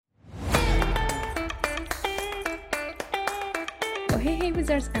Hey,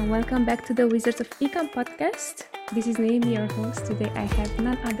 Wizards, and welcome back to the Wizards of Ecom podcast. This is Naomi, your host. Today I have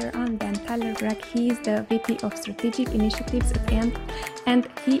none other on than Tyler Gregg. He is the VP of Strategic Initiatives at AMP, and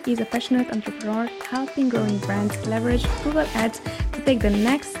he is a passionate entrepreneur helping growing brands leverage Google Ads to take the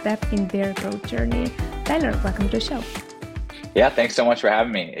next step in their growth journey. Tyler, welcome to the show. Yeah, thanks so much for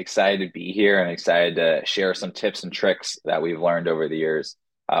having me. Excited to be here and excited to share some tips and tricks that we've learned over the years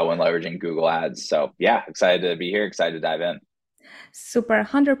when leveraging Google Ads. So yeah, excited to be here, excited to dive in. Super,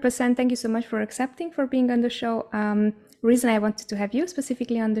 100%. Thank you so much for accepting for being on the show. Reason I wanted to have you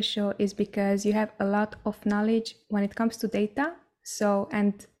specifically on the show is because you have a lot of knowledge when it comes to data. So,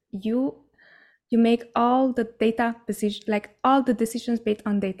 and you make all the data decisions, like all the decisions based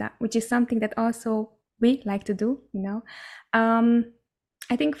on data, which is something that also we like to do, I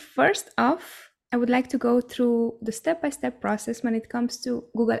think first off, I would like to go through the step-by-step process when it comes to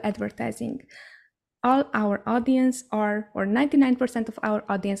Google advertising. All our audience or 99% of our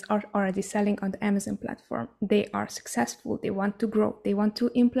audience are already selling on the Amazon platform. They are successful. They want to grow. They want to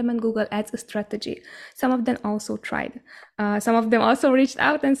implement Google Ads strategy. Some of them also tried. Some of them also reached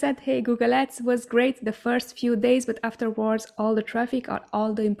out and said, hey, Google Ads was great the first few days, but afterwards, all the traffic, or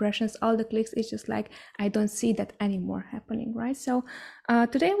all the impressions, all the clicks, it's just like, I don't see that anymore happening, right? So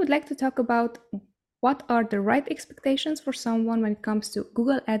today I would like to talk about what are the right expectations for someone when it comes to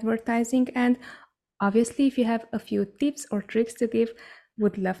Google advertising, and obviously, if you have a few tips or tricks to give,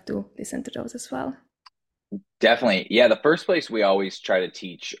 would love to listen to those as well. Definitely. Yeah, the first place we always try to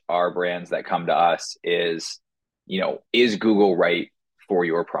teach our brands that come to us is, is Google right for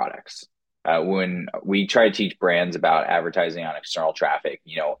your products? When we try to teach brands about advertising on external traffic,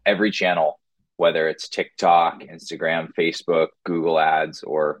 every channel, whether it's TikTok, Instagram, Facebook, Google Ads,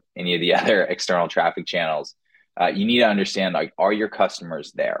 or any of the other external traffic channels, you need to understand, like, are your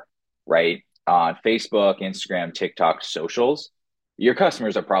customers there, right? On Facebook, Instagram, TikTok, socials, your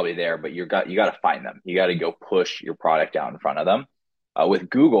customers are probably there, but you got to find them. You got to go push your product out in front of them. With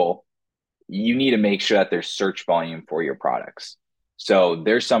Google, you need to make sure that there's search volume for your products. So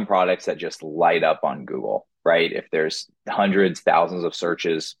there's some products that just light up on Google, right? If there's hundreds, thousands of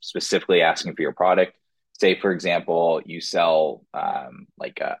searches specifically asking for your product, say, for example, you sell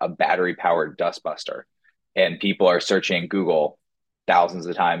like a battery powered dustbuster, and people are searching Google thousands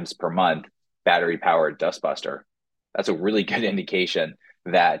of times per month, battery powered dustbuster, that's a really good indication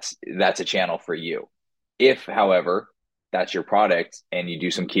that that's a channel for you. If, however, that's your product and you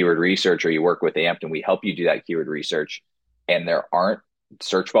do some keyword research, or you work with AMP and we help you do that keyword research, and there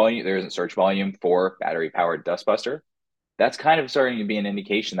isn't search volume for battery powered dustbuster, that's kind of starting to be an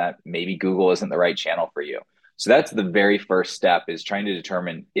indication that maybe Google isn't the right channel for you. So that's the very first step, is trying to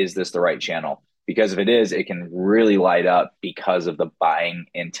determine, is this the right channel? Because if it is, it can really light up because of the buying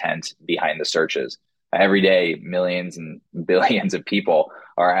intent behind the searches. Every day, millions and billions of people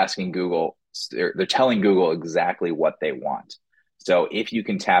are asking Google, they're telling Google exactly what they want. So if you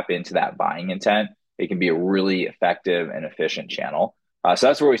can tap into that buying intent, it can be a really effective and efficient channel. So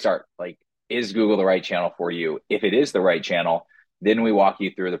that's where we start. Like, is Google the right channel for you? If it is the right channel, then we walk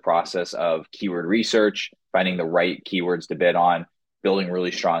you through the process of keyword research, finding the right keywords to bid on, building really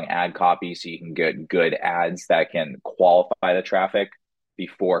strong ad copy so you can get good ads that can qualify the traffic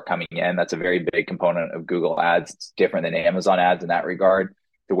before coming in. That's a very big component of Google Ads. It's different than Amazon ads in that regard,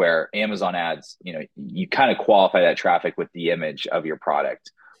 to where Amazon ads, you kind of qualify that traffic with the image of your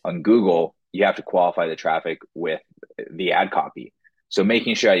product. On Google, you have to qualify the traffic with the ad copy. So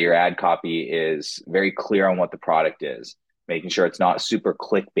making sure your ad copy is very clear on what the product is, making sure it's not super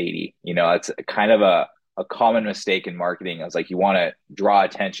clickbaity. It's kind of a common mistake in marketing. Is like, you want to draw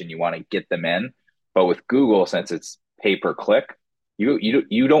attention, you want to get them in, but with Google, since it's pay per click,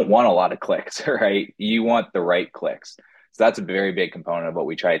 you don't want a lot of clicks, right? You want the right clicks. So that's a very big component of what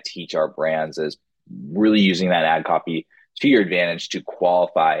we try to teach our brands, is really using that ad copy to your advantage to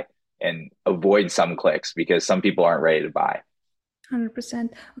qualify and avoid some clicks, because some people aren't ready to buy.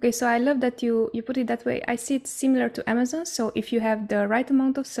 100%. Okay, so I love that you put it that way. I see it similar to Amazon. So if you have the right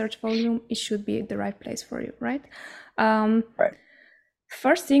amount of search volume, it should be the right place for you, right? Right.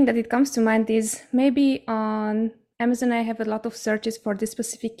 First thing that it comes to mind is, maybe on Amazon, I have a lot of searches for this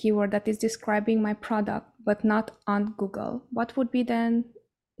specific keyword that is describing my product, but not on Google. What would be then,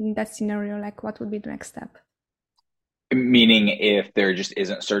 in that scenario, like, what would be the next step? Meaning, if there just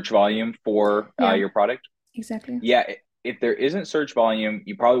isn't search volume for your product? Exactly. Yeah. If there isn't search volume,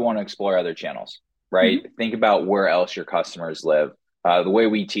 you probably want to explore other channels, right? Mm-hmm. Think about where else your customers live. The way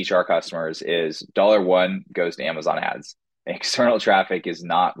we teach our customers is $1 goes to Amazon ads. External traffic is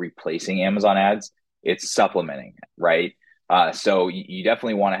not replacing Amazon ads. It's supplementing it, right? So you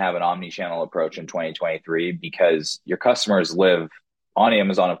definitely want to have an omni-channel approach in 2023, because your customers live on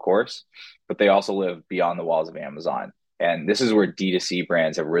Amazon, of course, but they also live beyond the walls of Amazon. And this is where D2C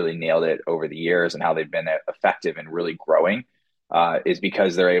brands have really nailed it over the years and how they've been effective in really growing is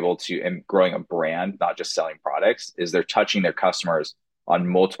because they're able to, and growing a brand, not just selling products, is they're touching their customers on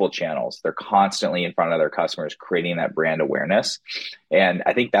multiple channels. They're constantly in front of their customers, creating that brand awareness. And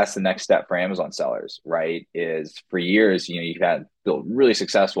I think that's the next step for Amazon sellers, right? Is for years, you've had built really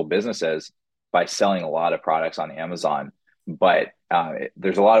successful businesses by selling a lot of products on Amazon, but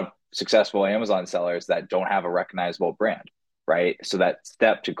there's a lot of successful Amazon sellers that don't have a recognizable brand, right? So that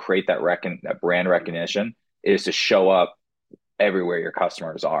step to create that brand recognition is to show up everywhere your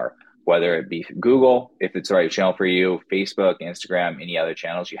customers are, whether it be Google, if it's the right channel for you, Facebook, Instagram, any other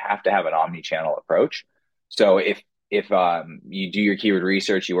channels. You have to have an omni-channel approach. So if you do your keyword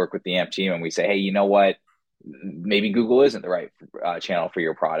research, you work with the AMP team, and we say, hey, you know what? Maybe Google isn't the right channel for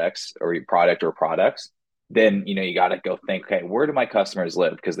your products or your product or products. Then you got to go think, okay, where do my customers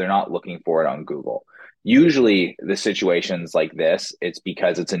live? Because they're not looking for it on Google. Usually, the situations like this, it's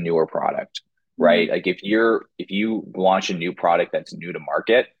because it's a newer product, right? Like if you launch a new product that's new to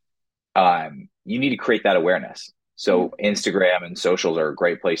market, you need to create that awareness. So Instagram and socials are a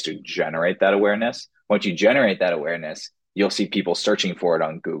great place to generate that awareness. Once you generate that awareness, you'll see people searching for it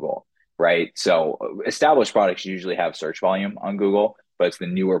on Google, right? So established products usually have search volume on Google, but it's the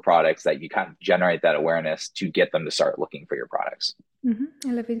newer products that you kind of generate that awareness to get them to start looking for your products.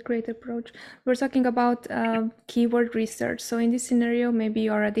 I love it. Great approach. We're talking about keyword research. So in this scenario, maybe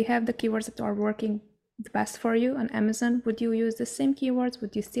you already have the keywords that are working the best for you on Amazon. Would you use the same keywords?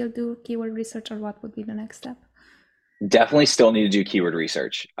 Would you still do keyword research, or what would be the next step? Definitely still need to do keyword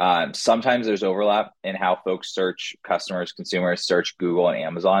research. Sometimes there's overlap in how folks search, customers, consumers search Google and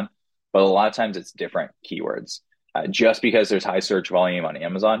Amazon, but a lot of times it's different keywords. Just because there's high search volume on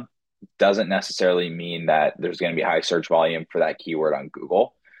Amazon doesn't necessarily mean that there's going to be high search volume for that keyword on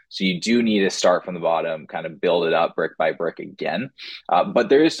Google. So you do need to start from the bottom, kind of build it up brick by brick again. But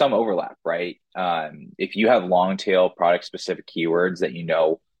there is some overlap, right? If you have long tail product specific keywords that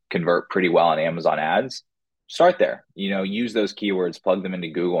convert pretty well on Amazon ads, start there. Use those keywords, plug them into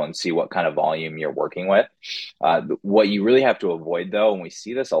Google, and see what kind of volume you're working with. What you really have to avoid, though, and we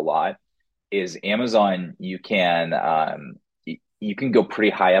see this a lot, is Amazon. You can go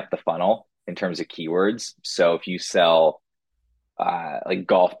pretty high up the funnel in terms of keywords. So if you sell like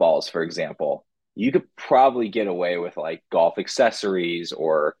golf balls, for example, you could probably get away with like golf accessories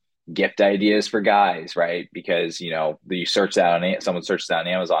or gift ideas for guys, right? Because you search that on someone searches that on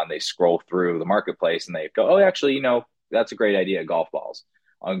Amazon, they scroll through the marketplace and they go, oh, actually, that's a great idea, golf balls.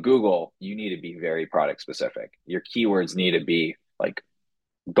 On Google, you need to be very product specific. Your keywords need to be like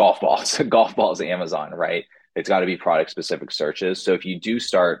golf balls, golf balls, Amazon, right? It's got to be product specific searches. So if you do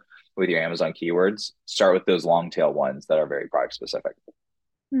start with your Amazon keywords, start with those long tail ones that are very product specific.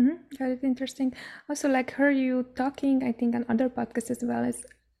 Got it. Interesting. Also, like heard you talking, I think on other podcasts as well, is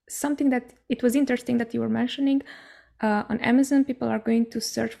something that it was interesting that you were mentioning. On Amazon, people are going to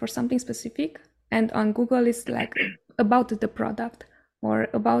search for something specific, and on Google, it's like about the product or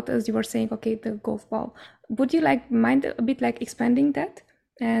about, as you were saying, okay, the golf ball. Would you mind a bit expanding that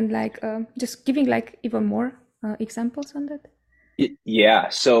and just giving even more examples on that? Yeah.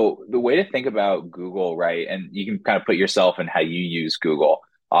 So the way to think about Google, right, and you can kind of put yourself in how you use Google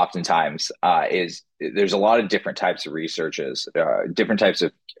oftentimes, is there's a lot of different types of researches, different types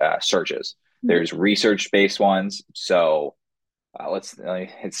of searches. There's research-based ones. So it's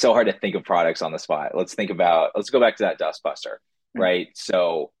so hard to think of products on the spot. Let's go back to that dustbuster, right?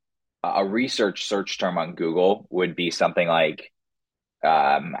 So a research search term on Google would be something like,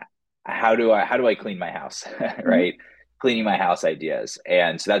 how do I clean my house, right? Cleaning my house ideas.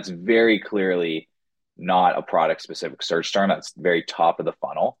 And so that's very clearly not a product specific search term. That's very top of the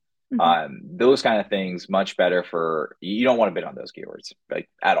funnel. Those kind of things, much better you don't want to bid on those keywords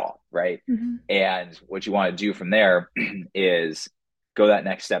at all, right? And what you want to do from there is go that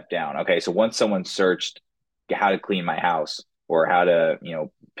next step down. Okay, so once someone searched how to clean my house or how to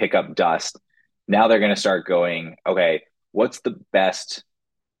pick up dust, now they're going to start going, okay, what's the best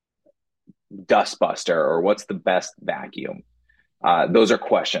dustbuster or what's the best vacuum? Those are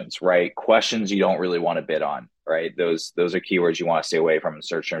questions, right? Questions you don't really want to bid on, right? Those are keywords you want to stay away from, and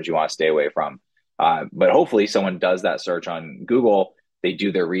search terms you want to stay away from. But hopefully someone does that search on Google, they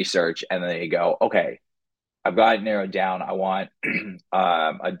do their research, and then they go, okay, I've got it narrowed down. I want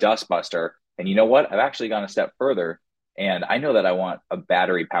a dustbuster. And you know what? I've actually gone a step further. And I know that I want a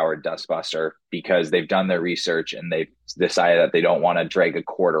battery powered dustbuster because they've done their research and they've decided that they don't want to drag a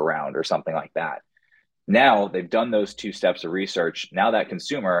cord around or something like that. Now they've done those 2 steps of research. Now that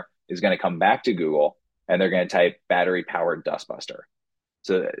consumer is going to come back to Google and they're going to type battery powered dustbuster.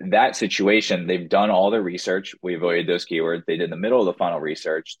 So that situation, they've done all their research. We avoided those keywords. They did the middle of the funnel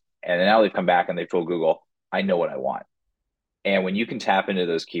research. And now they've come back and they've told Google, I know what I want. And when you can tap into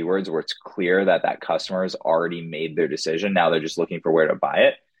those keywords where it's clear that that customer has already made their decision, now they're just looking for where to buy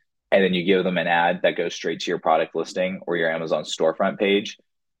it. And then you give them an ad that goes straight to your product listing or your Amazon storefront page.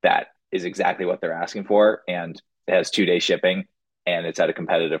 That is exactly what they're asking for. And it has 2-day shipping and it's at a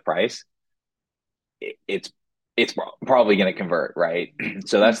competitive price. It's it's probably going to convert, right?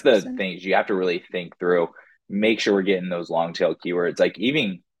 So that's the 100%. things you have to really think through. Make sure we're getting those long tail keywords. Like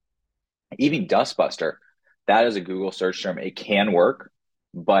even Dustbuster, that is a Google search term. It can work,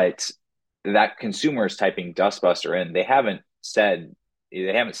 but that consumer is typing Dustbuster in. They haven't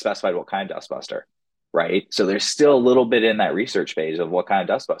specified what kind of Dustbuster, right? So there's still a little bit in that research phase of what kind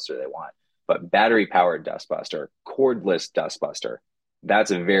of Dustbuster they want. But battery powered Dustbuster, cordless Dustbuster,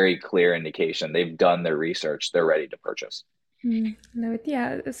 that's a very clear indication. They've done their research. They're ready to purchase. No,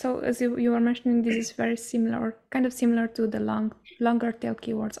 yeah. So as you were mentioning, this is very similar, or kind of similar to the longer tail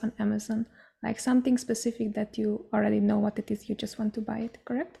keywords on Amazon, like something specific that you already know what it is, you just want to buy it,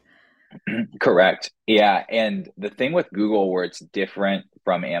 correct? Correct. Yeah. And the thing with Google where it's different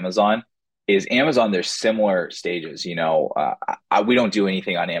from Amazon is Amazon, there's similar stages. We don't do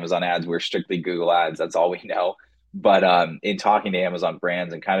anything on Amazon ads. We're strictly Google ads. That's all we know. But in talking to Amazon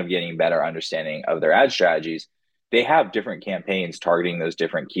brands and kind of getting a better understanding of their ad strategies, they have different campaigns targeting those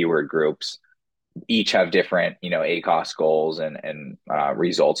different keyword groups. Each have different, ACOS goals and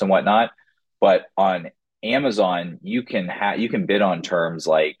results and whatnot. But on Amazon, you can bid on terms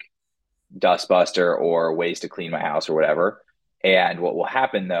like dustbuster or ways to clean my house or whatever. And what will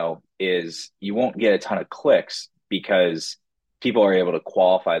happen though is you won't get a ton of clicks because people are able to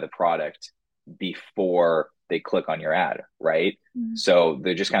qualify the product before they click on your ad, right? Mm. So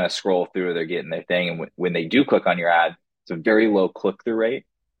they just kind of scroll through, they're getting their thing. And when they do click on your ad, it's a very low click through rate,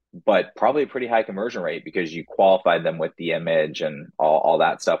 but probably a pretty high conversion rate because you qualified them with the image and all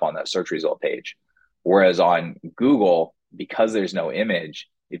that stuff on that search result page. Whereas on Google, because there's no image,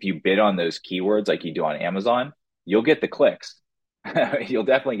 if you bid on those keywords like you do on Amazon, you'll get the clicks. You'll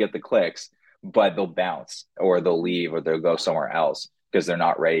definitely get the clicks, but they'll bounce or they'll leave or they'll go somewhere else because they're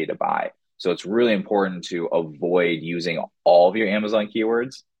not ready to buy. So it's really important to avoid using all of your Amazon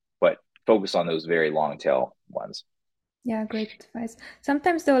keywords, but focus on those very long tail ones. Yeah, great advice.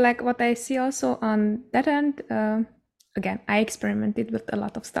 Sometimes though, like what I see also on that end, again, I experimented with a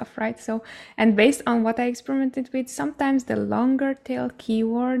lot of stuff, right? So, and based on what I experimented with, sometimes the longer tail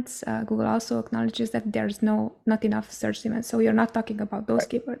keywords, Google also acknowledges that there's not enough search demand. So you're not talking about those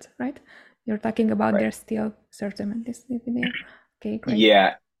Right. keywords, right? You're talking about Right. there's still search demand is there. Okay, great.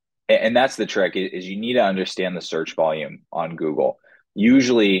 Yeah. And that's the trick is you need to understand the search volume on Google.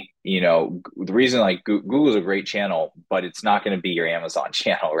 Usually, the reason like Google's a great channel, but it's not going to be your Amazon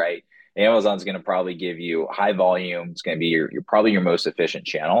channel, right? Amazon's going to probably give you high volume. It's going to be your probably your most efficient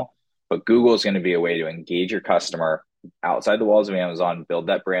channel, but Google is going to be a way to engage your customer outside the walls of Amazon, build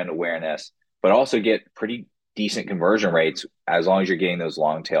that brand awareness, but also get pretty decent conversion rates as long as you're getting those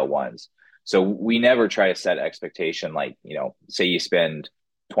long tail ones. So we never try to set expectation like, say you spend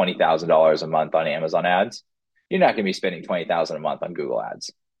 $20,000 a month on Amazon ads, you're not going to be spending 20,000 a month on Google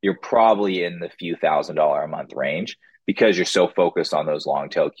ads. You're probably in the few $1,000 a month range because you're so focused on those long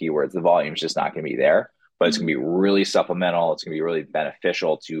tail keywords. The volume's just not going to be there, but it's going to be really supplemental. It's going to be really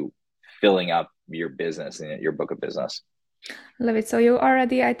beneficial to filling up your business and your book of business. Love it. So you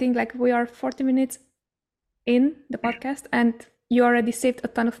already, I think like we are 40 minutes in the podcast and you already saved a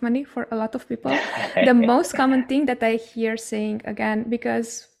ton of money for a lot of people. The most common thing that I hear saying again,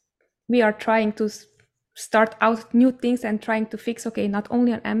 because we are trying to start out new things and trying to fix, okay, not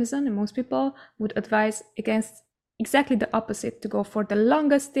only on Amazon, and most people would advise against exactly the opposite, to go for the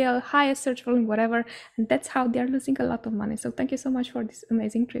longest tail, highest search volume, whatever. And that's how they're losing a lot of money. So thank you so much for these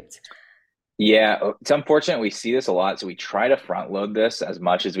amazing tips. Yeah, it's unfortunate we see this a lot. So we try to front load this as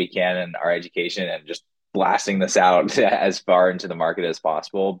much as we can in our education and just blasting this out as far into the market as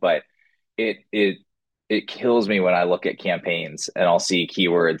possible. But it it it kills me when I look at campaigns and I'll see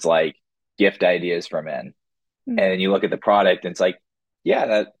keywords like gift ideas for men. And then you look at the product and it's like,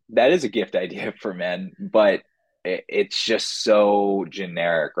 yeah, that is a gift idea for men, but it's just so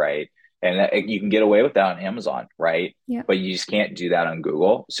generic, right? And you can get away with that on Amazon, right? Yeah. But you just can't do that on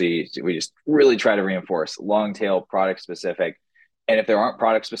Google. So we just really try to reinforce long tail product specific. And if there aren't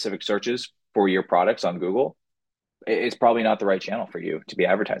product specific searches for your products on Google, it's probably not the right channel for you to be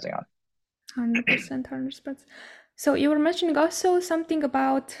advertising on. 100%, 100%. So you were mentioning also something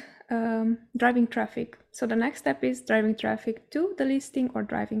about driving traffic. So the next step is driving traffic to the listing or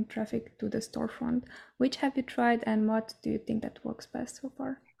driving traffic to the storefront. Which have you tried and what do you think that works best so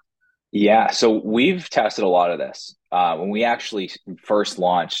far? Yeah, so we've tested a lot of this. When we actually first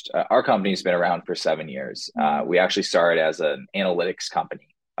launched, our company's been around for 7 years. We actually started as an analytics company,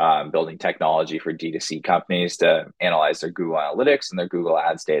 building technology for D2C companies to analyze their Google Analytics and their Google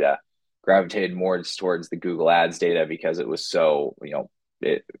Ads data. Gravitated more towards the Google Ads data because it was so,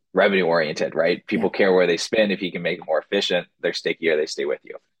 revenue oriented, right? Yeah. People care where they spend. If you can make it more efficient, they're stickier, they stay with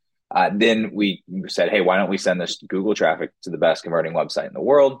you. Then we said, hey, why don't we send this Google traffic to the best converting website in the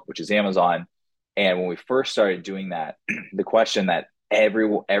world, which is Amazon. And when we first started doing that, the question that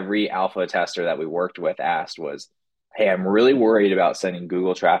every alpha tester that we worked with asked was, hey, I'm really worried about sending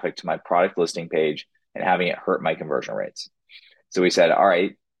Google traffic to my product listing page and having it hurt my conversion rates. So we said, all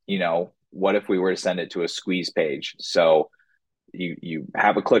right, what if we were to send it to a squeeze page? So you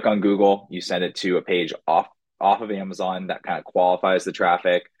have a click on Google, you send it to a page off of Amazon that kind of qualifies the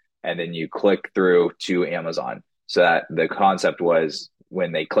traffic, and then you click through to Amazon. So that the concept was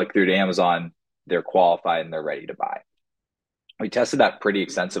when they click through to Amazon, they're qualified and they're ready to buy. We tested that pretty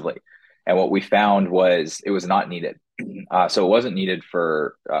extensively. And what we found was it was not needed. So it wasn't needed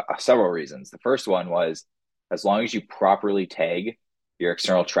for several reasons. The first one was as long as you properly tag your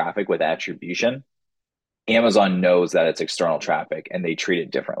external traffic with attribution, Amazon knows that it's external traffic and they treat it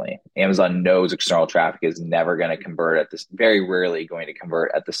differently. Amazon knows external traffic is never going to convert at this, very rarely going to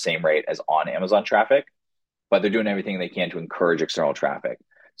convert at the same rate as on Amazon traffic, but they're doing everything they can to encourage external traffic.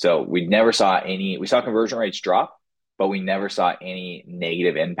 So we saw conversion rates drop, but we never saw any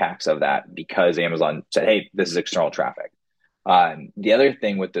negative impacts of that because Amazon said, hey, this is external traffic. The other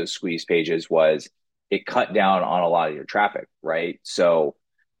thing with those squeeze pages was it cut down on a lot of your traffic, right? So,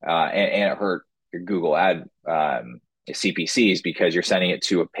 and it hurt your Google ad CPCs because you're sending it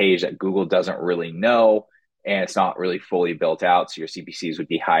to a page that Google doesn't really know and it's not really fully built out. So your CPCs would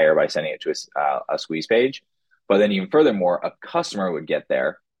be higher by sending it to a squeeze page. But then even furthermore, a customer would get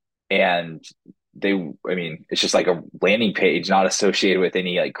there and it's just like a landing page not associated with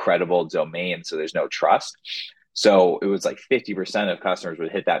any like credible domain. So there's no trust. So it was like 50% of customers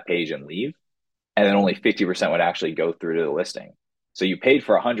would hit that page and leave. And then only 50% would actually go through to the listing. So you paid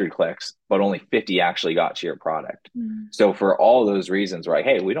for 100 clicks, but only 50 actually got to your product. So for all those reasons, we're like,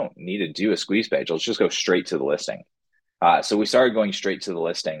 hey, we don't need to do a squeeze page. Let's just go straight to the listing. So we started going straight to the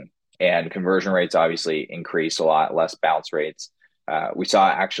listing, and conversion rates obviously increased a lot, less bounce rates. We saw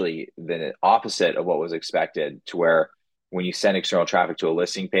actually the opposite of what was expected, to where when you send external traffic to a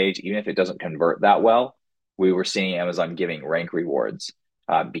listing page, even if it doesn't convert that well, we were seeing Amazon giving rank rewards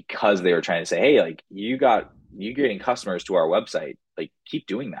because they were trying to say, hey, like you're getting customers to our website, like keep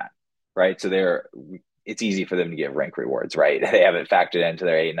doing that, right? So it's easy for them to give rank rewards, right? They have it factored into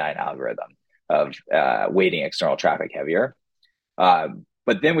their A9 algorithm of weighting external traffic heavier.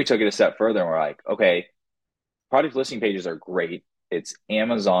 But then we took it a step further and we're like, okay, product listing pages are great. It's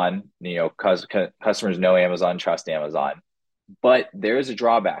Amazon, customers know Amazon, trust Amazon. But there is a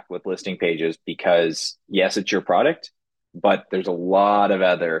drawback with listing pages because yes, it's your product, but there's a lot of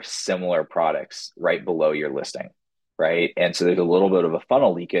other similar products right below your listing, right? And so there's a little bit of a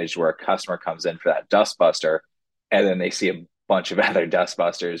funnel leakage where a customer comes in for that dustbuster and then they see a bunch of other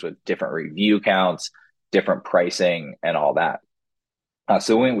dustbusters with different review counts, different pricing, and all that.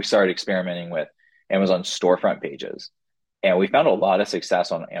 So when we started experimenting with Amazon storefront pages, and we found a lot of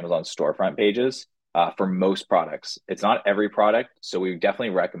success on Amazon storefront pages for most products. It's not every product, so we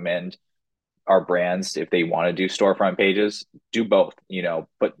definitely recommend our brands, if they want to do storefront pages, do both.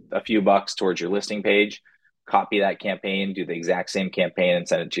 Put a few bucks towards your listing page, copy that campaign, do the exact same campaign and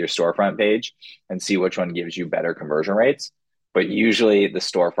send it to your storefront page and see which one gives you better conversion rates. But usually the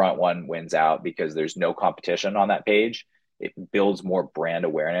storefront one wins out because there's no competition on that page. It builds more brand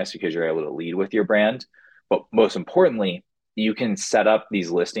awareness because you're able to lead with your brand. But most importantly, you can set up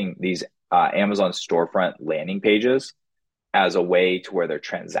these Amazon storefront landing pages as a way to where they're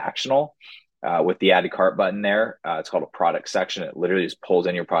transactional. With the add to cart button there, it's called a product section. It literally just pulls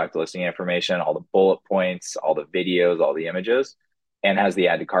in your product listing information, all the bullet points, all the videos, all the images, and has the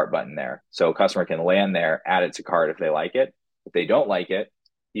add to cart button there. So a customer can land there, add it to cart if they like it. If they don't like it,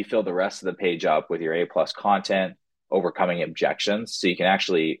 you fill the rest of the page up with your A+ content, overcoming objections. So you can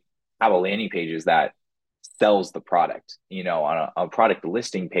actually have a landing pages that sells the product. On a product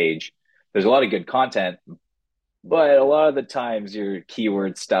listing page, there's a lot of good content, but a lot of the times you're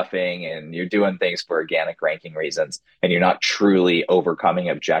keyword stuffing and you're doing things for organic ranking reasons, and you're not truly overcoming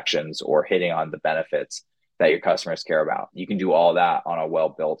objections or hitting on the benefits that your customers care about. You can do all that on a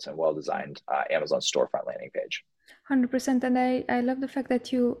well-built and well-designed Amazon storefront landing page. 100%. And I love the fact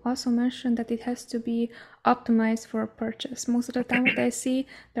that you also mentioned that it has to be optimized for a purchase. Most of the time, what I see,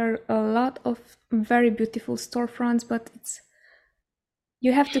 there are a lot of very beautiful storefronts, but it's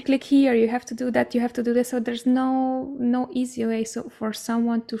you have to click here, you have to do that, you have to do this. So there's no easy way so for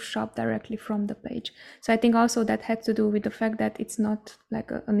someone to shop directly from the page. So I think also that had to do with the fact that it's not like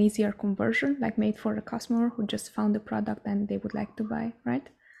an easier conversion, like made for a customer who just found the product and they would like to buy, right?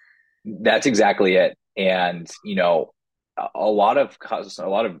 That's exactly it. And, a lot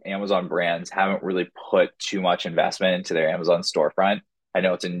of Amazon brands haven't really put too much investment into their Amazon storefront. I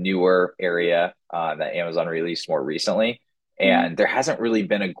know it's a newer area that Amazon released more recently, Mm-hmm. and there hasn't really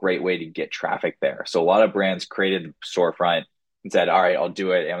been a great way to get traffic there. So a lot of brands created the storefront and said, "All right, I'll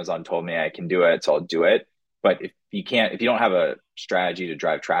do it. Amazon told me I can do it, so I'll do it." But if you don't have a strategy to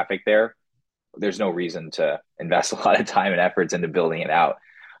drive traffic there, there's no reason to invest a lot of time and efforts into building it out.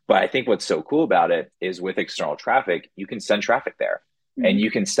 But I think what's so cool about it is with external traffic, you can send traffic there and Mm-hmm.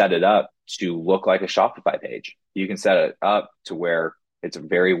 you can set it up to look like a Shopify page. You can set it up to where it's a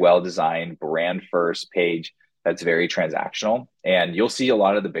very well designed brand first page that's very transactional. And you'll see a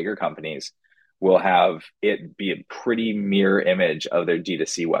lot of the bigger companies will have it be a pretty mirror image of their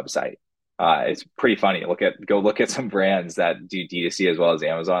D2C website. It's pretty funny. Go look at some brands that do D2C as well as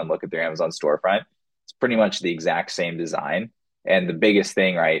Amazon. Look at their Amazon storefront. It's pretty much the exact same design. And the biggest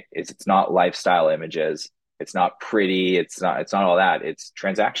thing, right, is it's not lifestyle images. It's not pretty. It's not all that. It's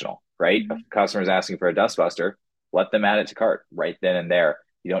transactional, right? If Mm-hmm. a customer's asking for a dustbuster, let them add it to cart right then and there.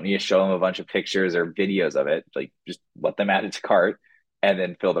 You don't need to show them a bunch of pictures or videos of it. Like just let them add it to cart and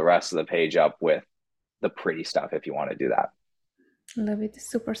then fill the rest of the page up with the pretty stuff if you want to do that. Love it.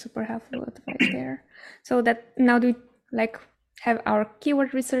 Super, super helpful advice there. So that now we like have our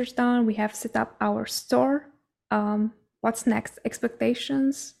keyword research done. We have set up our store. What's next?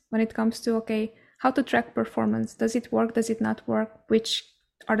 Expectations when it comes to, okay, how to track performance. Does it work? Does it not work? Which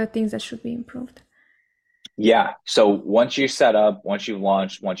are the things that should be improved? Yeah. So once you set up, once you've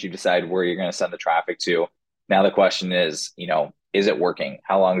launched, once you decide where you're going to send the traffic to, now the question is, is it working?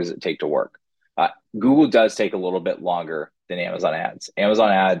 How long does it take to work? Uh, Google does take a little bit longer than Amazon ads.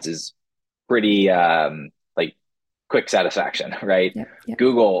 Amazon ads is pretty like quick satisfaction, right? Yep, yep.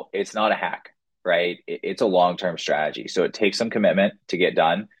 Google, it's not a hack, right? It's a long-term strategy. So it takes some commitment to get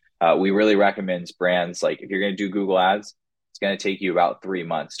done. We really recommend brands like if you're going to do Google ads, it's going to take you about 3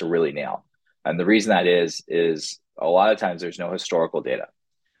 months to really nail. And the reason that is a lot of times there's no historical data.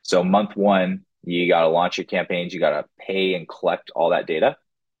 So month one, you got to launch your campaigns, you got to pay and collect all that data.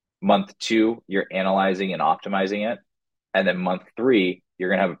 Month two, you're analyzing and optimizing it. And then month three, you're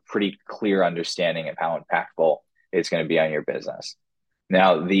going to have a pretty clear understanding of how impactful it's going to be on your business.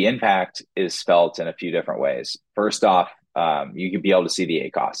 Now, the impact is felt in a few different ways. First off, you could be able to see the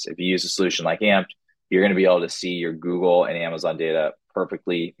ACoS. If you use a solution like Amped, you're going to be able to see your Google and Amazon data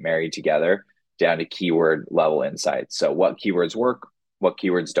perfectly married together down to keyword level insights. So what keywords work, what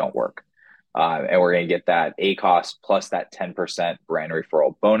keywords don't work. And we're going to get that ACoS plus that 10% brand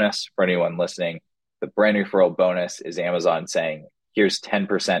referral bonus for anyone listening. The brand referral bonus is Amazon saying, here's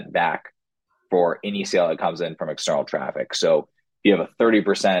 10% back for any sale that comes in from external traffic. So if you have a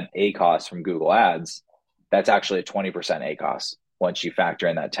 30% ACoS from Google Ads, that's actually a 20% ACoS once you factor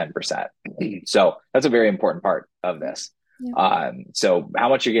in that 10%. So that's a very important part of this. Yeah. So how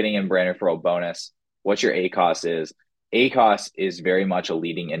much you're getting in brand referral bonus, what your ACoS is. ACoS is very much a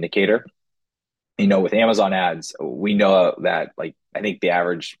leading indicator. With Amazon ads, we know that like I think the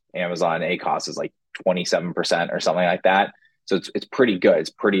average Amazon ACoS is like 27% or something like that. So it's pretty good.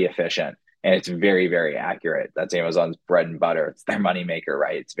 It's pretty efficient and it's very, very accurate. That's Amazon's bread and butter. It's their moneymaker,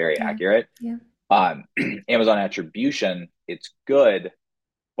 right? It's very Yeah. accurate. Yeah. Amazon attribution, it's good,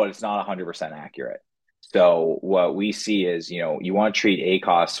 but it's not 100% accurate. So what we see is, you want to treat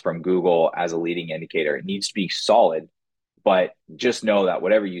ACoS from Google as a leading indicator. It needs to be solid, but just know that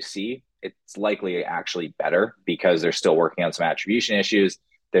whatever you see, it's likely actually better because they're still working on some attribution issues.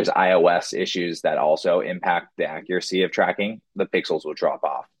 There's iOS issues that also impact the accuracy of tracking. The pixels will drop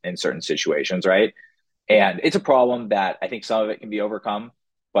off in certain situations, right? And it's a problem that I think some of it can be overcome,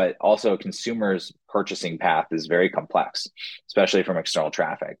 but also consumers' purchasing path is very complex, especially from external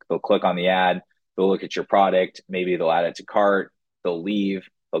traffic. They'll click on the ad, they'll look at your product, maybe they'll add it to cart, they'll leave,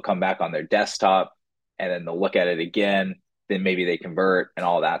 they'll come back on their desktop, and then they'll look at it again, then maybe they convert and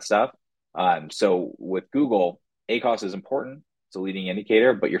all that stuff. So with Google, ACoS is important. It's a leading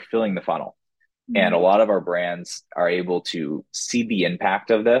indicator, but you're filling the funnel. And a Mm-hmm. lot of our brands are able to see the impact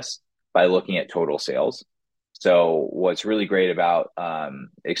of this by looking at total sales. So what's really great about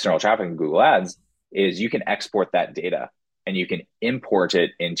external traffic in Google Ads is you can export that data and you can import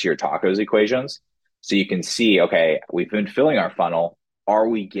it into your tacos equations. So you can see, okay, we've been filling our funnel. Are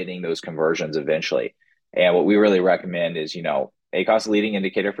we getting those conversions eventually? And what we really recommend is, ACOS leading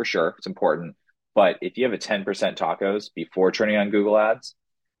indicator for sure. It's important. But if you have a 10% tacos before turning on Google Ads,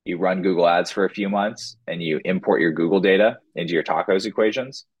 you run Google Ads for a few months and you import your Google data into your tacos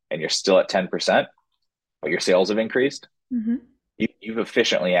equations and you're still at 10%, but your sales have increased, Mm-hmm. you've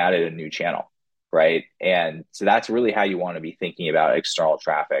efficiently added a new channel, right? And so that's really how you want to be thinking about external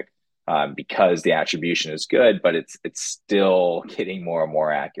traffic, because the attribution is good, but it's still getting more and more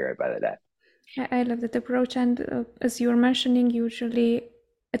accurate by the day. I love that approach. And as you were mentioning, usually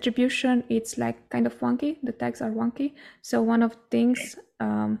attribution, it's like kind of wonky. The tags are wonky. So one of the things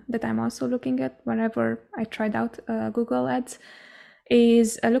that I'm also looking at whenever I tried out Google Ads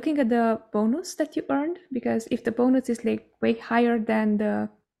is looking at the bonus that you earned, because if the bonus is like way higher than the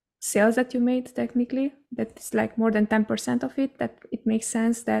sales that you made, technically, that is like more than 10% of it, that it makes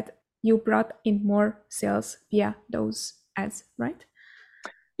sense that you brought in more sales via those ads, right?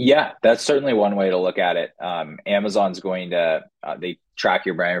 Yeah, that's certainly one way to look at it. Amazon's going to they track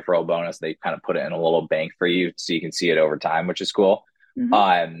your brand referral bonus. They kind of put it in a little bank for you so you can see it over time, which is cool.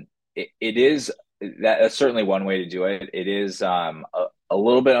 Mm-hmm. It is that's certainly one way to do it. It is a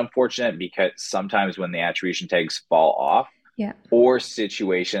little bit unfortunate because sometimes when the attribution tags fall off, Yeah. or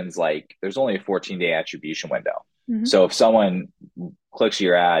situations like there's only a 14-day attribution window. Mm-hmm. So if someone clicks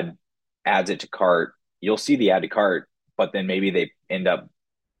your ad, adds it to cart, you'll see the add to cart, but then maybe they end up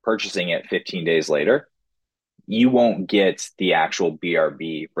purchasing it 15 days later. You won't get the actual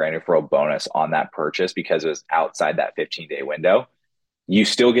BRB, brand referral bonus, on that purchase because it was outside that 15-day window. You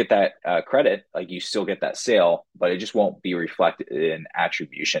still get that credit, like you still get that sale, but it just won't be reflected in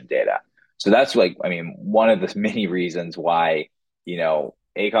attribution data. So that's like, I mean, one of the many reasons why,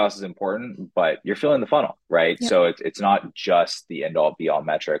 ACOS is important, but you're filling the funnel, right? Yep. So it's not just the end all be all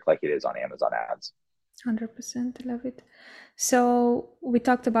metric like it is on Amazon ads. 100%. I love it. So we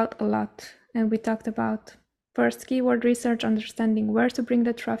talked about a lot, and we talked about first keyword research, understanding where to bring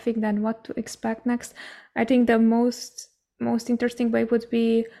the traffic, then what to expect next. I think the most interesting way would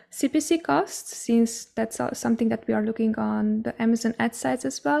be CPC costs, since that's something that we are looking on the Amazon ad sites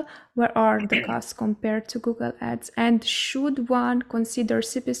as well. Where are the costs compared to Google Ads? And should one consider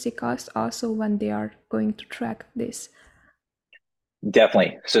CPC costs also when they are going to track this?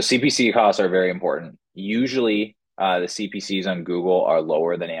 Definitely. So CPC costs are very important. Usually, the CPCs on Google are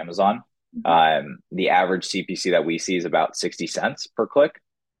lower than Amazon. The average CPC that we see is about 60 cents per click.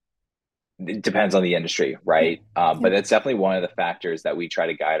 It depends on the industry, right? But that's definitely one of the factors that we try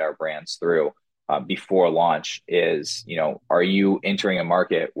to guide our brands through before launch is, are you entering a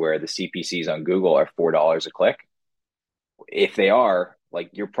market where the CPCs on Google are $4 a click? If they are,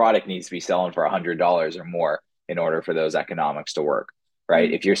 like, your product needs to be selling for $100 or more in order for those economics to work, right?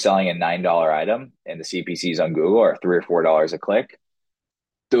 Mm-hmm. If you're selling a $9 item and the CPCs on Google are $3 or $4 a click,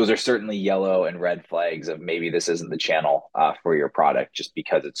 those are certainly yellow and red flags of maybe this isn't the channel for your product just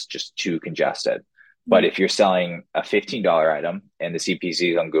because it's just too congested. But if you're selling a $15 item and the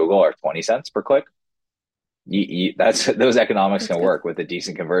CPCs on Google are 20 cents per click, that's those economics That's can good. work with a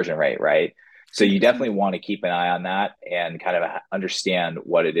decent conversion rate, right? So you definitely want to keep an eye on that and kind of understand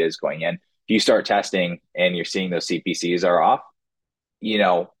what it is going in. If you start testing and you're seeing those CPCs are off,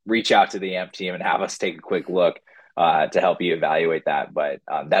 reach out to the AMP team and have us take a quick look to help you evaluate that. But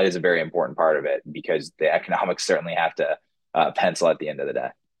that is a very important part of it because the economics certainly have to pencil at the end of the day.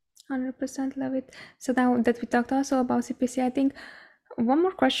 100% love it. So now that we talked also about CPC, I think one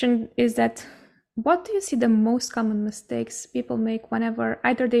more question is that what do you see the most common mistakes people make whenever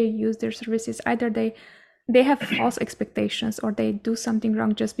either they use their services, either they have false expectations or they do something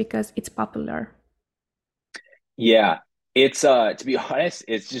wrong just because it's popular? Yeah, it's to be honest,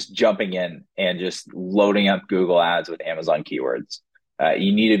 it's just jumping in and just loading up Google Ads with Amazon keywords.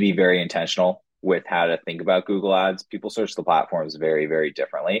 You need to be very intentional with how to think about Google Ads. People search the platforms very, very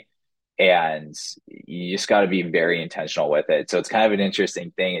differently, and you just got to be very intentional with it. So it's kind of an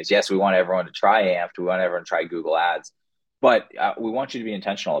interesting thing. Is yes, we want everyone to try AMP, we want everyone to try Google Ads, but we want you to be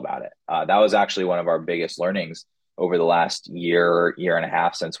intentional about it. That was actually one of our biggest learnings over the last year and a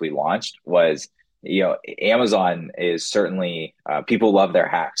half since we launched was Amazon is certainly people love their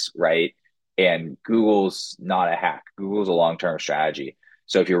hacks, right? And Google's not a hack. Google's a long-term strategy.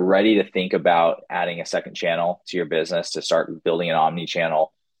 So if you're ready to think about adding a second channel to your business to start building an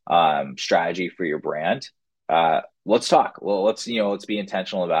omni-channel strategy for your brand, let's talk. Well, let's be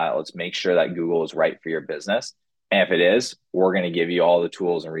intentional about it. Let's make sure that Google is right for your business. And if it is, we're going to give you all the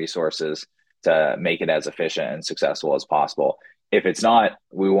tools and resources to make it as efficient and successful as possible. If it's not,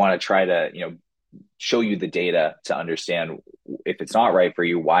 we want to try to, show you the data to understand if it's not right for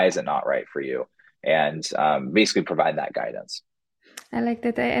you, why is it not right for you? and basically provide that guidance. I like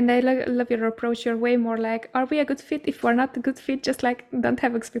that. And I love your approach. You're way more like, are we a good fit? If we're not a good fit, just like don't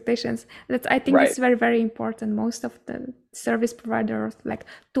have expectations. That's, I think this Right. is very, very important. Most of the service providers, like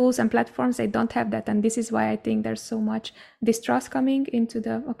tools and platforms, they don't have that. And this is why I think there's so much distrust coming into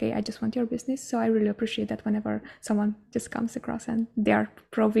the, okay, I just want your business. So I really appreciate that whenever someone just comes across and they are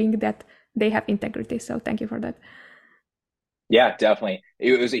proving that they have integrity. So thank you for that. Yeah, definitely.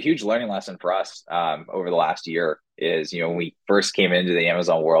 It was a huge learning lesson for us over the last year is, when we first came into the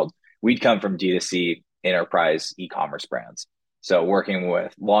Amazon world, we'd come from D2C enterprise e-commerce brands. So working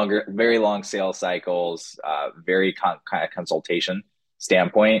with very long sales cycles, very kind of consultation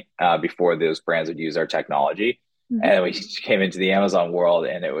standpoint before those brands would use our technology. Mm-hmm. And we came into the Amazon world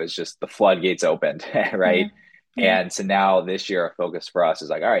and it was just the floodgates opened, Yeah. right? Yeah. And so now this year, our focus for us is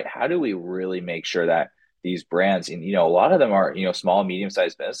like, all right, how do we really make sure that these brands, and a lot of them are small,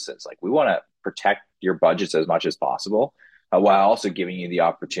 medium-sized businesses, like we want to protect your budgets as much as possible, while also giving you the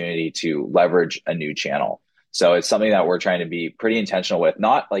opportunity to leverage a new channel. So it's something that we're trying to be pretty intentional with,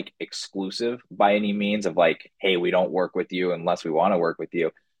 not like exclusive by any means of like, hey, we don't work with you unless we want to work with you.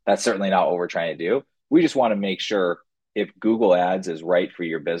 That's certainly not what we're trying to do. We just want to make sure if Google Ads is right for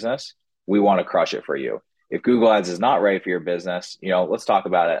your business, we want to crush it for you. If Google Ads is not right for your business, let's talk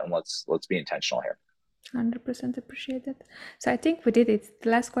about it and let's be intentional here. 100% appreciate it. So I think we did it. The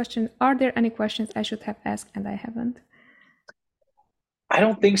last question, are there any questions I should have asked and I haven't? I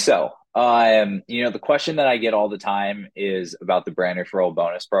don't think so. The question that I get all the time is about the brand referral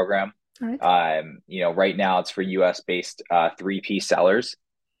bonus program. All right. Right now it's for US based 3P sellers.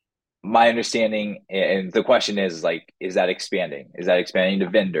 My understanding, and the question is like, is that expanding? Is that expanding to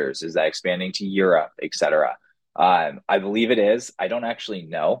vendors? Is that expanding to Europe, et cetera? I believe it is. I don't actually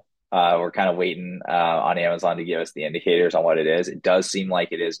know. We're kind of waiting on Amazon to give us the indicators on what it is. It does seem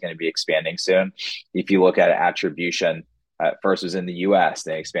like it is going to be expanding soon. If you look at attribution, first was in the US,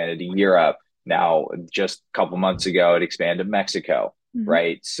 then expanded to Europe. Now, just a couple months ago, it expanded to Mexico,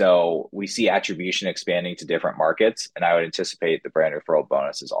 right? So we see attribution expanding to different markets, and I would anticipate the brand referral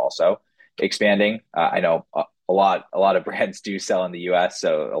bonus is also expanding. I know a lot of brands do sell in the US,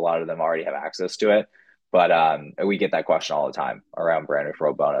 so a lot of them already have access to it. But we get that question all the time around brand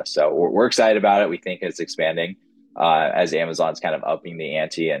referral bonus. So we're excited about it. We think it's expanding as Amazon's kind of upping the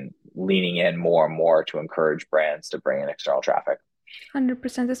ante and leaning in more and more to encourage brands to bring in external traffic.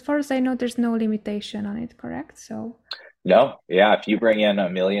 100%. As far as I know, there's no limitation on it, correct? So no, yeah, if you bring in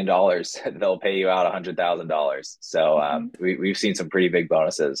 $1 million, they'll pay you out $100,000. So we've seen some pretty big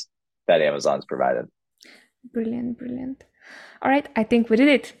bonuses that Amazon's provided. Brilliant, brilliant. All right, I think we did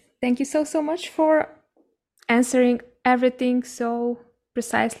it. Thank you so much for answering everything so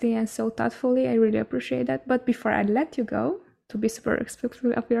precisely and so thoughtfully. I really appreciate that. But before I let you go, to be super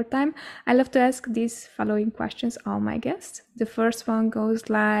respectful of your time, I love to ask these following questions all my guests. The first one goes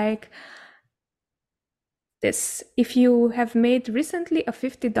like this: if you have made recently a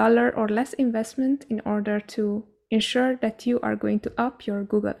 $50 or less investment in order to ensure that you are going to up your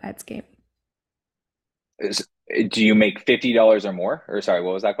Google Ads game. Do you make $50 or more? Or sorry,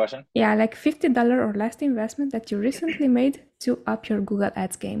 what was that question? Yeah, like $50 or less investment that you recently made to up your Google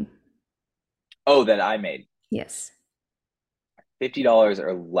Ads game. Oh, that I made. Yes. $50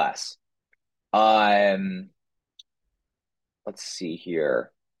 or less. Let's see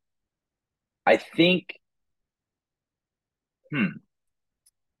here. I think, an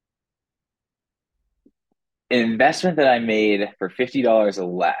investment that I made for $50 or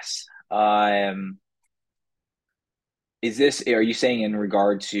less. Are you saying in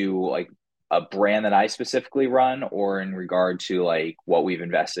regard to like a brand that I specifically run, or in regard to like what we've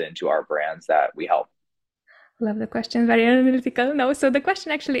invested into our brands that we help? Love the question, very analytical. No, so the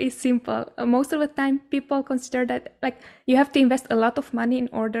question actually is simple. Most of the time people consider that like you have to invest a lot of money in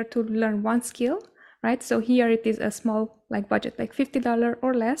order to learn one skill, right? So here it is a small like budget, like $50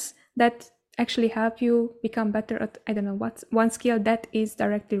 or less, that actually help you become better at, I don't know, what's one skill that is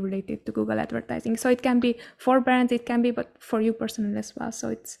directly related to Google advertising. So it can be for brands, it can be, but for you personally as well. So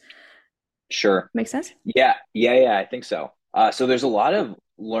it's Sure. makes sense? Yeah, I think so. So there's a lot of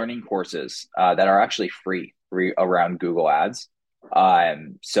learning courses that are actually free around Google Ads.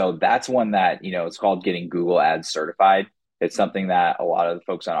 So that's one that, it's called getting Google Ads certified. It's something that a lot of the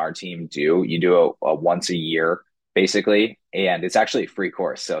folks on our team do. You do a once a year, basically, and it's actually a free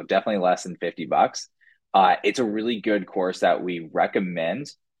course. So definitely less than $50. It's a really good course that we recommend.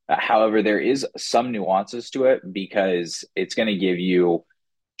 However, there is some nuances to it because it's going to give you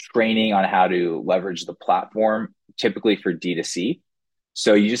training on how to leverage the platform, typically for D2C.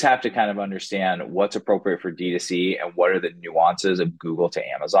 So you just have to kind of understand what's appropriate for D2C and what are the nuances of Google to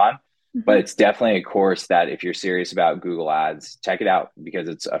Amazon. but it's definitely a course that if you're serious about Google Ads, check it out because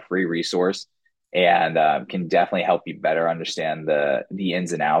it's a free resource and can definitely help you better understand the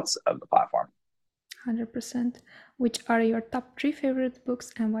ins and outs of the platform. 100%. Which are your top 3 favorite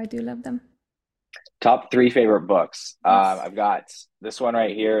books and why do you love them? Top 3 favorite books. Yes. I've got this one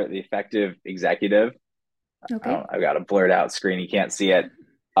right here, The Effective Executive. Okay. I've got a blurred out screen. You can't see it.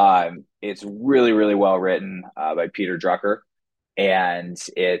 It's really, really well written by Peter Drucker. And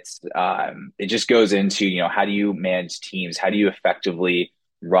it just goes into, how do you manage teams? How do you effectively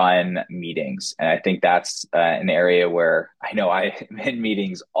run meetings? And I think that's an area where I know I'm in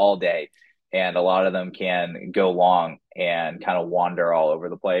meetings all day and a lot of them can go long and kind of wander all over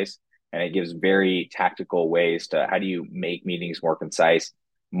the place. And it gives very tactical ways to how do you make meetings more concise,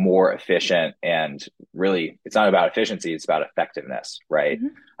 more efficient, and really it's not about efficiency, it's about effectiveness, right?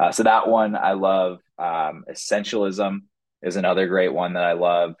 So that one I love. Essentialism is another great one that I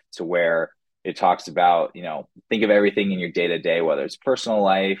love, to where it talks about, think of everything in your day-to-day, whether it's personal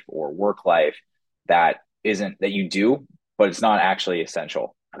life or work life, that you do, but it's not actually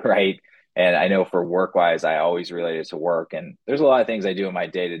essential, right? And I know for work-wise, I always relate it to work. And there's a lot of things I do in my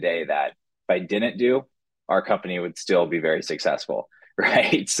day-to-day that if I didn't do, our company would still be very successful,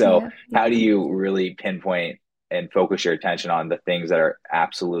 right? So how do you really pinpoint and focus your attention on the things that are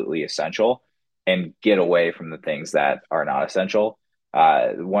absolutely essential and get away from the things that are not essential?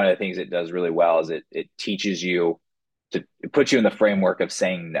 One of the things it does really well is it teaches you it puts you in the framework of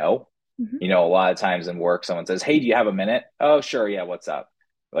saying no. A lot of times in work, someone says, "Hey, do you have a minute?" "Oh, sure. Yeah. What's up?"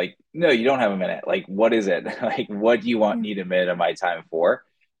 Like, no, you don't have a minute. Like, what is it? Like, what do you need a minute of my time for?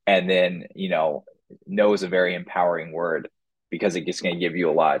 And then, no is a very empowering word because it's going to give you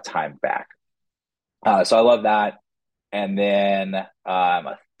a lot of time back. So I love that. And then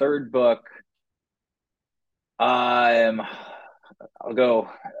a third book, I'll go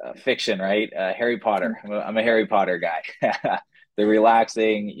fiction, right? Harry Potter. I'm a Harry Potter guy. The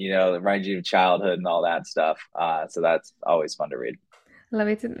relaxing, that reminds you of childhood and all that stuff. So that's always fun to read. Love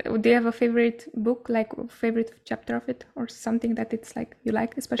it. Do you have a favorite book, like favorite chapter of it, or something that it's like you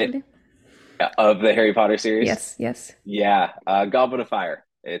like especially? Of the Harry Potter series? Yes. Yeah, Goblet of Fire.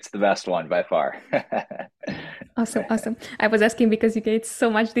 It's the best one by far. Awesome. I was asking because you gave so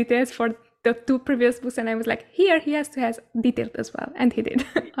much details for the 2 previous books, and I was like, he has to have detailed as well, and he did.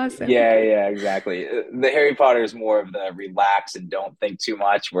 Awesome. Yeah, exactly. The Harry Potter is more of the relax and don't think too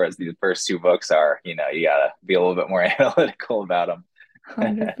much, whereas the first 2 books are, you gotta be a little bit more analytical about them.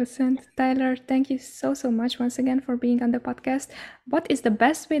 100%. Tyler, thank you so much once again for being on the podcast. What is the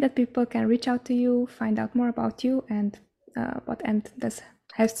best way that people can reach out to you, find out more about you, and what Amped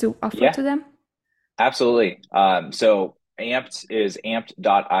has to offer to them? Absolutely. So Amped is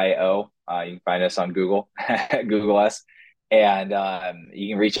amped.io. You can find us on Google, Google us. And you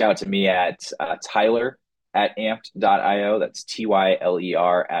can reach out to me at Tyler@amped.io. That's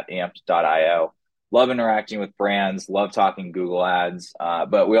TYLER@amped.io. Love interacting with brands, love talking Google ads,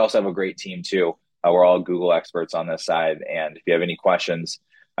 but we also have a great team too. We're all Google experts on this side. And if you have any questions,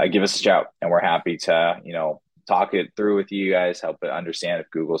 give us a shout and we're happy to, talk it through with you guys, help understand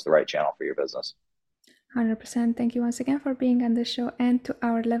if Google is the right channel for your business. 100%. Thank you once again for being on the show. And to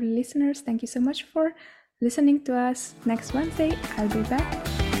our lovely listeners, thank you so much for listening to us. Next Wednesday, I'll be back.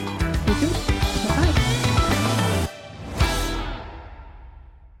 Stay tuned.